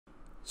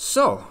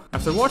So,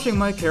 after watching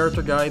my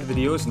character guide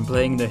videos and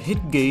playing the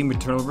hit game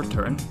Eternal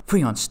Return,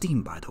 free on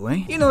Steam by the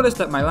way, you noticed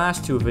that my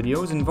last two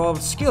videos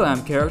involved skill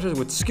amp characters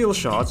with skill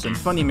shots and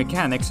funny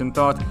mechanics and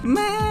thought,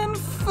 man,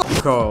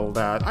 fuck all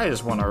that, I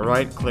just wanna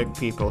right-click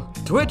people.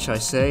 To which I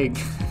say,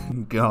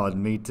 God,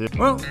 me too.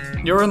 Well,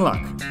 you're in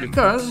luck,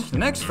 because the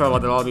next fella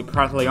that I'll be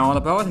prattling on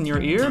about in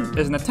your ear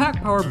is an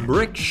attack power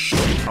brick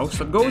shithouse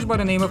that goes by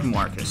the name of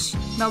Markus.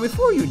 Now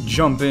before you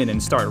jump in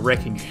and start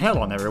wrecking hell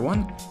on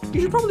everyone,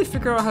 you should probably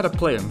figure out how to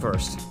play him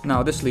first.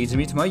 Now this leads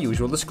me to my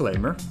usual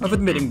disclaimer of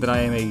admitting that I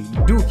am a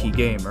dookie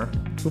gamer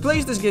who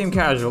plays this game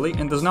casually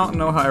and does not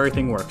know how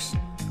everything works.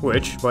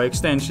 Which, by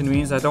extension,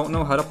 means I don't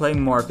know how to play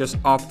Markus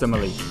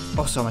optimally.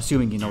 Also, I'm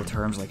assuming you know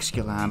terms like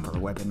skill amp or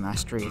weapon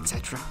mastery,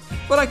 etc.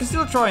 But I can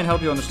still try and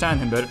help you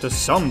understand him better to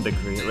some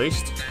degree at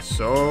least.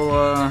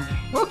 So,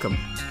 welcome.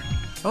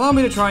 Allow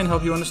me to try and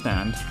help you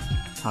understand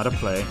how to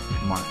play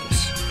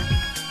Markus.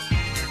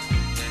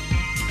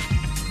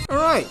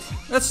 Alright,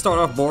 let's start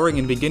off boring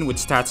and begin with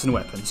stats and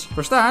weapons.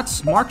 For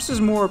stats,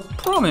 Markus's more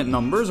prominent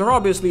numbers are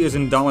obviously his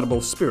indomitable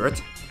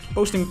spirit,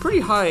 boasting pretty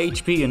high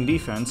HP and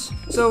defense,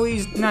 so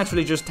he's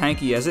naturally just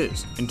tanky as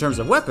is. In terms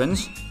of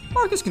weapons,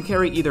 Markus can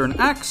carry either an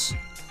axe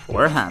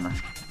or a hammer.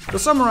 To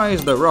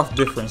summarize the rough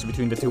difference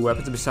between the two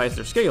weapons besides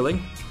their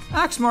scaling,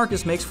 Axe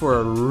Markus makes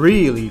for a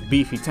really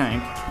beefy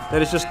tank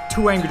that is just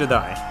too angry to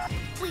die.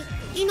 Wait,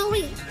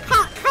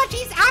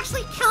 Crutchy's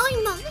actually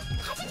killing them!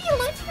 How did you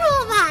live through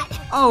all that?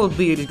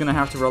 Albeit he's gonna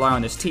have to rely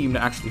on his team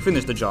to actually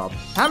finish the job.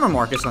 Hammer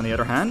Markus, on the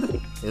other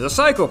hand, is a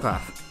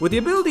psychopath. With the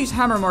abilities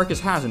Hammer Markus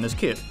has in his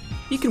kit,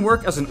 he can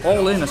work as an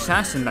all-in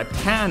assassin that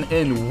can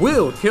and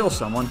will kill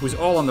someone who's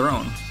all on their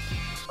own.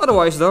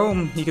 Otherwise though,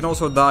 he can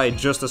also die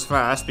just as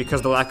fast because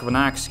of the lack of an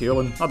axe skill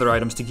and other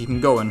items to keep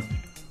him going.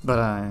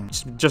 But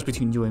just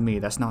between you and me,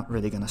 that's not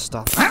really gonna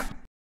stop.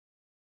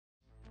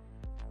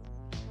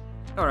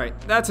 Alright,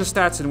 that's his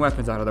stats and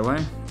weapons out of the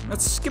way.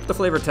 Let's skip the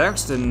flavor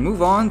text and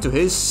move on to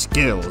his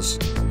skills.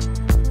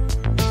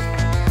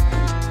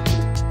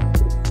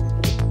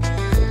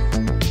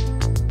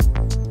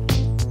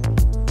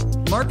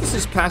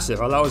 Markus's passive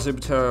allows him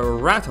to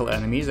rattle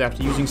enemies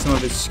after using some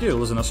of his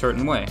skills in a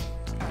certain way.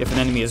 If an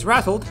enemy is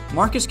rattled,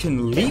 Markus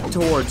can leap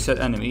towards said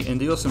enemy and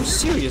deal some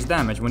serious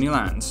damage when he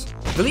lands.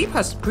 The leap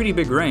has pretty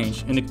big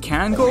range and it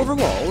can go over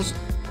walls.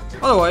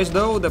 Otherwise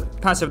though, the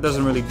passive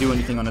doesn't really do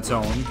anything on its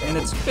own, and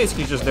it's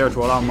basically just there to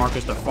allow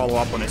Markus to follow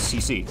up on his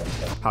CC.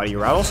 How do you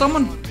rattle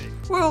someone?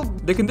 Well,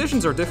 the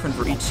conditions are different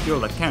for each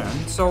skill that can,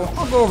 so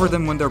I'll go over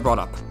them when they're brought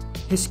up.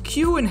 His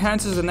Q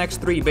enhances the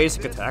next 3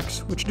 basic attacks,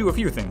 which do a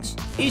few things.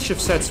 Each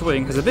of said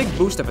swing has a big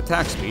boost of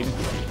attack speed,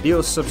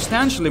 deals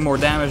substantially more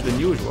damage than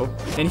usual,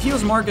 and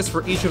heals Markus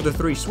for each of the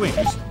 3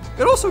 swings.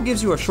 It also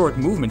gives you a short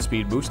movement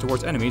speed boost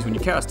towards enemies when you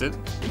cast it.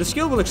 The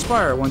skill will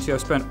expire once you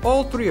have spent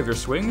all 3 of your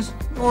swings,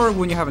 or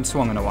when you haven't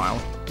swung in a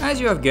while. As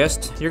you have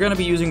guessed, you're gonna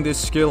be using this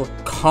skill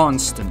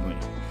constantly.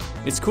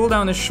 Its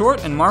cooldown is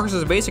short, and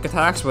Markus's basic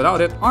attacks without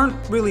it aren't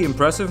really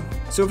impressive,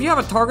 so if you have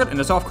a target and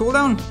it's off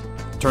cooldown,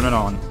 turn it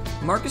on.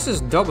 Markus's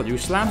W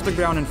slams the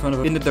ground in front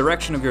of him in the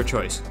direction of your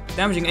choice,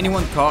 damaging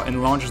anyone caught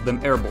and launches them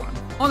airborne.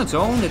 On its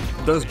own, it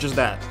does just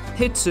that,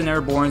 hits and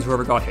airbornes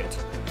whoever got hit.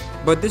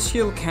 But this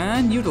skill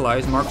can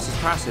utilize Markus's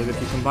passive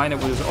if you combine it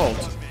with his ult,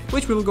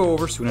 which we'll go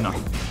over soon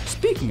enough.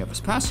 Speaking of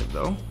his passive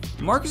though,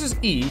 Markus's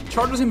E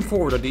charges him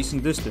forward a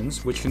decent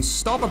distance, which can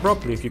stop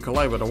abruptly if you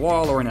collide with a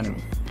wall or an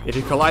enemy. If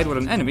you collide with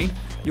an enemy,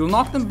 you'll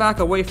knock them back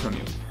away from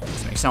you.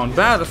 This may sound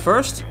bad at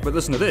first, but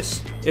listen to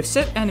this. If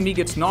said enemy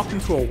gets knocked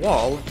into a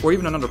wall, or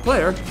even another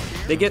player,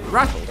 they get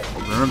rattled.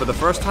 Remember the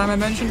first time I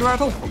mentioned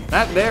rattle?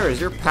 That there is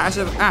your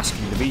passive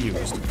asking to be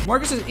used.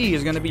 Markus's E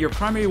is going to be your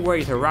primary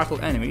way to rattle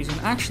enemies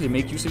and actually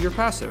make use of your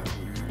passive.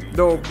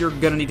 Though you're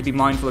going to need to be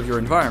mindful of your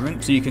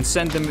environment, so you can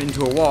send them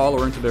into a wall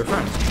or into their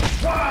friends.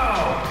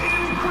 Wow!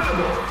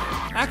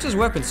 Incredible! Axe's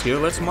weapon skill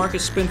lets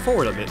Markus spin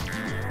forward a bit,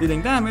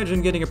 dealing damage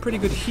and getting a pretty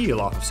good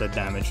heal off of said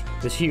damage.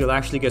 This heal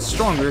actually gets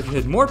stronger if you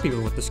hit more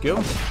people with the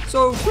skill,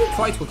 so group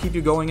fights will keep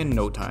you going in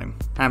no time.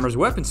 Hammer's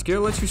weapon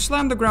skill lets you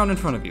slam the ground in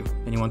front of you.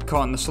 Anyone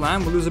caught in the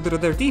slam will lose a bit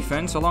of their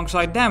defense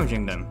alongside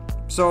damaging them,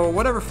 so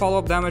whatever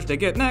follow-up damage they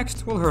get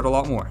next will hurt a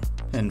lot more.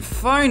 And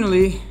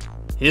finally,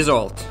 his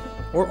ult,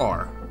 or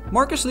R.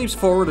 Markus leaps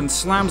forward and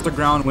slams the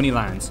ground when he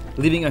lands,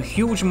 leaving a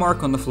huge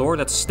mark on the floor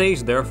that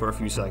stays there for a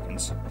few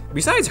seconds.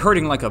 Besides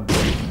hurting like a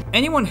bitch,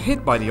 anyone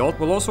hit by the ult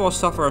will also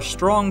suffer a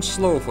strong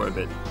slow for a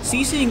bit.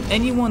 CCing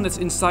anyone that's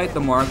inside the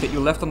mark that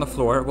you left on the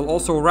floor will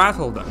also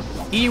rattle them.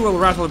 E will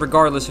rattle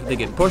regardless if they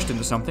get pushed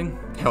into something.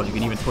 Hell, you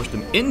can even push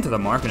them into the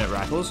mark and it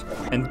rattles.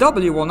 And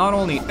W will not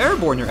only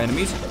airborne your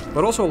enemies,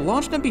 but also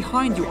launch them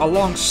behind you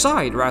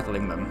alongside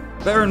rattling them.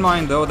 Bear in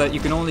mind though that you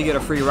can only get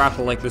a free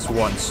rattle like this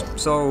once,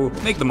 so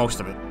make the most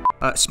of it.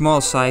 Small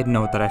side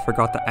note that I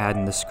forgot to add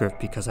in the script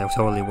because I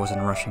totally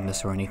wasn't rushing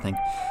this or anything.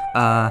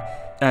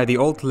 The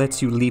ult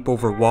lets you leap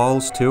over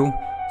walls too,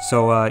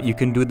 so you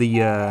can do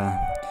the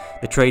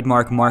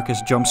trademark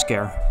Markus jump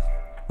scare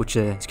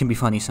which can be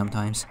funny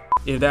sometimes.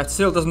 If that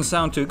still doesn't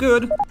sound too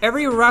good,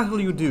 every rattle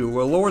you do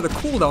will lower the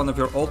cooldown of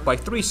your ult by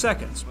 3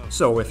 seconds.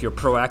 So if you're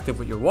proactive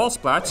with your wall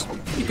splats,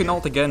 you can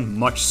ult again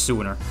much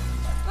sooner.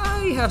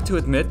 I have to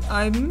admit,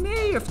 I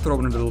may have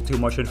thrown a little too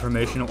much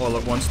information all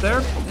at once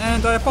there,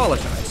 and I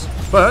apologize.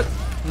 But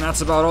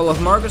that's about all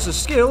of Markus's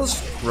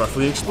skills,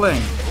 roughly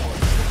explained.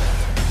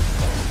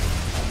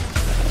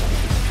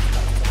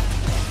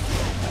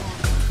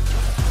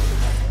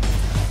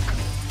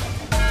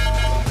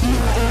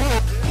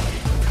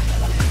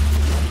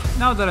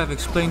 Now that I've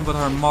explained what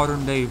our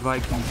modern-day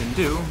Viking can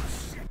do,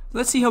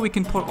 let's see how we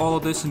can put all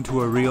of this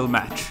into a real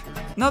match.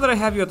 Now that I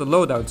have you at the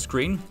loadout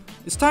screen,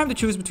 it's time to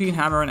choose between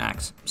hammer and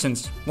axe,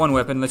 since one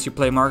weapon lets you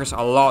play Markus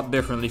a lot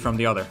differently from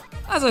the other.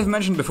 As I've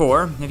mentioned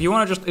before, if you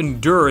want to just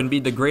endure and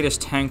be the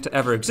greatest tank to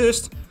ever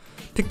exist,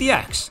 pick the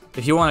axe.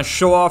 If you want to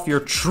show off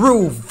your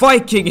true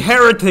Viking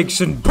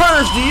heretics and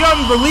purge the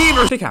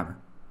unbelievers, pick hammer.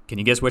 Can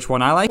you guess which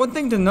one I like? One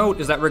thing to note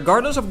is that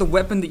regardless of the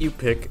weapon that you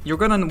pick, you're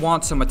gonna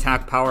want some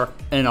attack power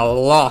and a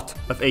lot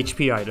of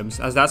HP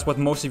items, as that's what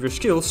most of your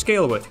skills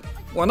scale with.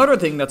 One other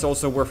thing that's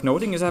also worth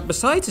noting is that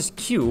besides his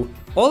Q,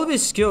 all of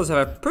his skills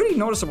have a pretty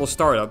noticeable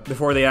startup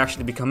before they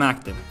actually become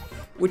active,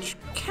 which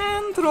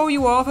can throw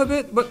you off a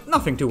bit, but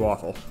nothing too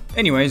awful.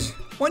 Anyways,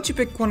 once you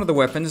pick one of the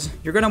weapons,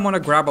 you're gonna want to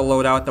grab a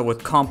loadout that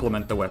would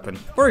complement the weapon.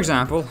 For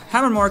example,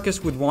 Hammer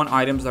Markus would want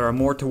items that are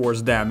more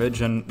towards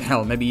damage and,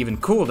 hell, maybe even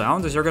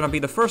cooldowns, as you're gonna be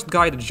the first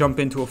guy to jump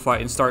into a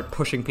fight and start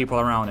pushing people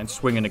around and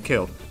swinging a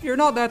kill. You're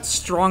not that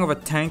strong of a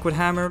tank with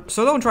Hammer,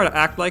 so don't try to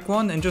act like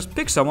one and just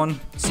pick someone,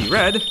 see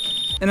red,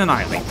 and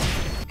annihilate.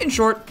 In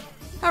short,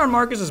 Hammer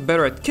Markus is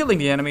better at killing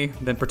the enemy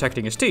than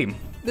protecting his team.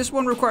 This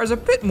one requires a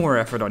bit more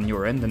effort on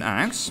your end than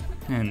Axe.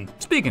 And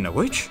speaking of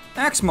which,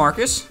 Axe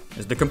Markus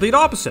is the complete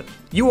opposite.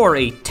 You are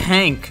a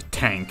tank.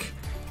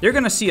 You're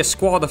gonna see a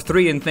squad of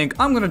 3 and think,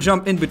 I'm gonna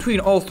jump in between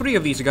all 3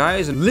 of these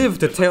guys and live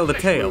to tell the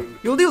tale.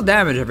 You'll deal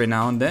damage every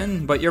now and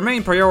then, but your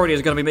main priority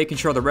is gonna be making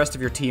sure the rest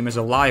of your team is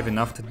alive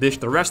enough to dish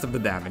the rest of the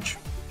damage.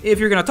 If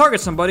you're gonna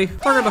target somebody,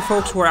 target the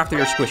folks who are after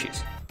your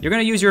squishies. You're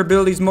gonna use your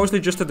abilities mostly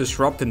just to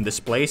disrupt and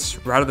displace,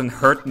 rather than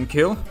hurt and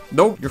kill.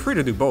 Though, you're free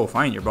to do both,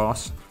 I ain't your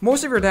boss.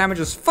 Most of your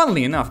damage is,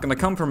 funnily enough, gonna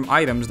come from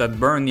items that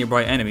burn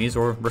nearby enemies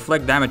or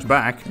reflect damage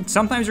back, and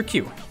sometimes your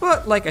Q.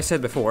 But, like I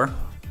said before,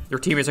 your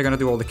teammates are gonna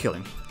do all the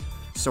killing.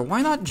 So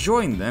why not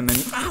join them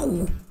and—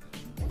 Ow!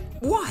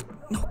 What?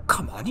 No,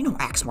 come on, you know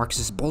Axe Markus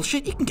is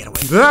bullshit, you can get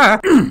away with that.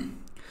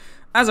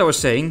 As I was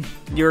saying,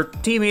 your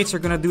teammates are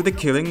gonna do the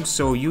killing,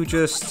 so you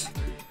just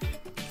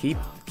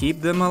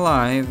keep them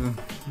alive.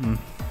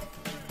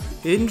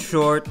 In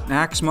short,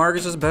 Axe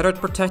Markus is better at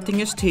protecting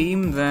his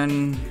team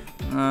than,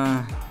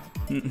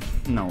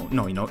 no,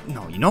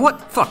 you know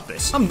what? Fuck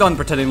this. I'm done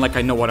pretending like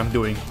I know what I'm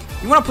doing.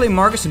 You wanna play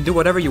Markus and do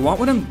whatever you want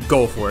with him?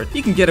 Go for it.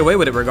 You can get away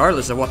with it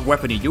regardless of what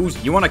weapon he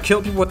uses. You wanna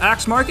kill people with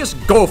Axe Markus?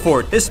 Go for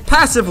it. His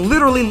passive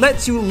literally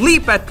lets you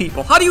leap at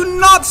people. How do you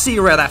not see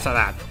red after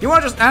that? You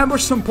wanna just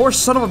ambush some poor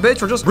son of a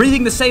bitch or just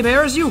breathing the same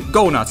air as you?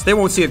 Go nuts. They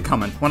won't see it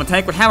coming. Wanna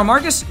tank with Hammer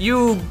Markus?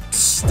 You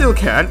still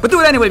can. But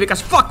do it anyway because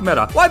fuck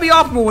meta. Why be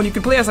optimal when you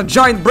can play as a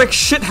giant brick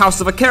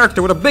shithouse of a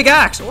character with a big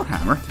axe or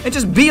hammer and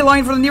just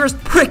beeline for the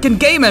nearest prick and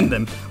game end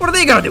them? What are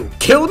they gonna do?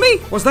 Kill me?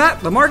 Was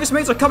that? The Markus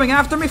mates are coming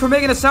after me for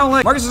making it sound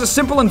like Markus is a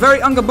simple and very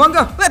unga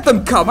bunga? Let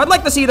them come. I'd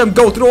like to see them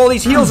go through all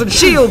these heals and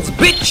shields,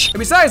 bitch! And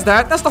besides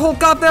that, that's the whole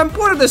goddamn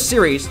point of this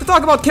series. To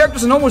talk about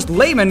characters in almost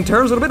layman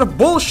terms with a bit of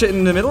bullshit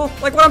in the middle,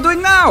 like what I'm doing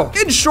now.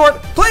 In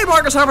short, play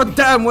Markus however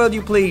damn well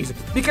you please,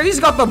 because he's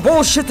got the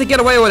bullshit to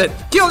get away with it.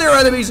 Kill your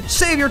enemies,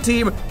 save your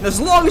team, and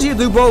as long as you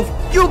do both,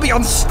 you'll be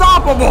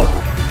unstoppable!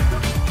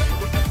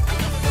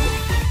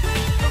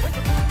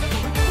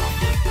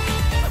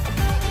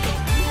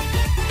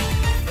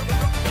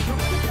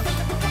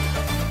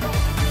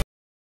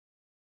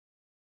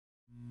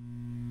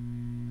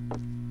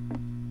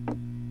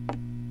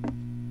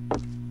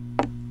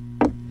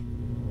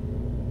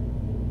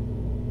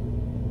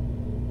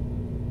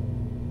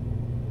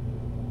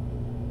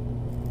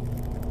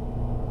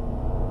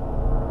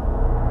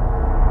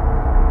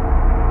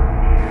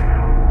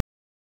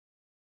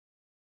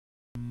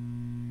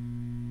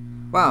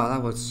 Wow,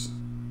 that was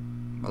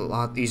a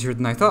lot easier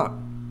than I thought.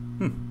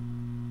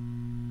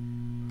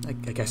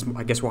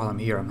 I guess while I'm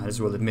here, I might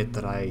as well admit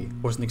that I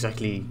wasn't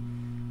exactly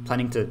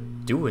planning to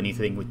do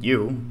anything with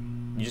you.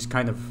 You just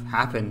kind of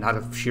happened out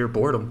of sheer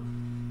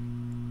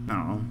boredom. I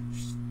don't know.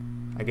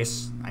 I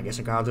guess I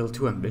got a little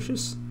too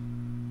ambitious.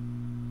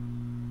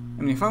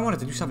 I mean, if I wanted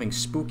to do something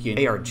spooky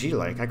and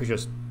ARG-like, I could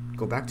just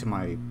go back to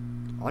my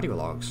audio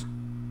logs.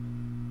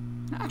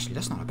 Actually,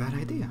 that's not a bad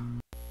idea.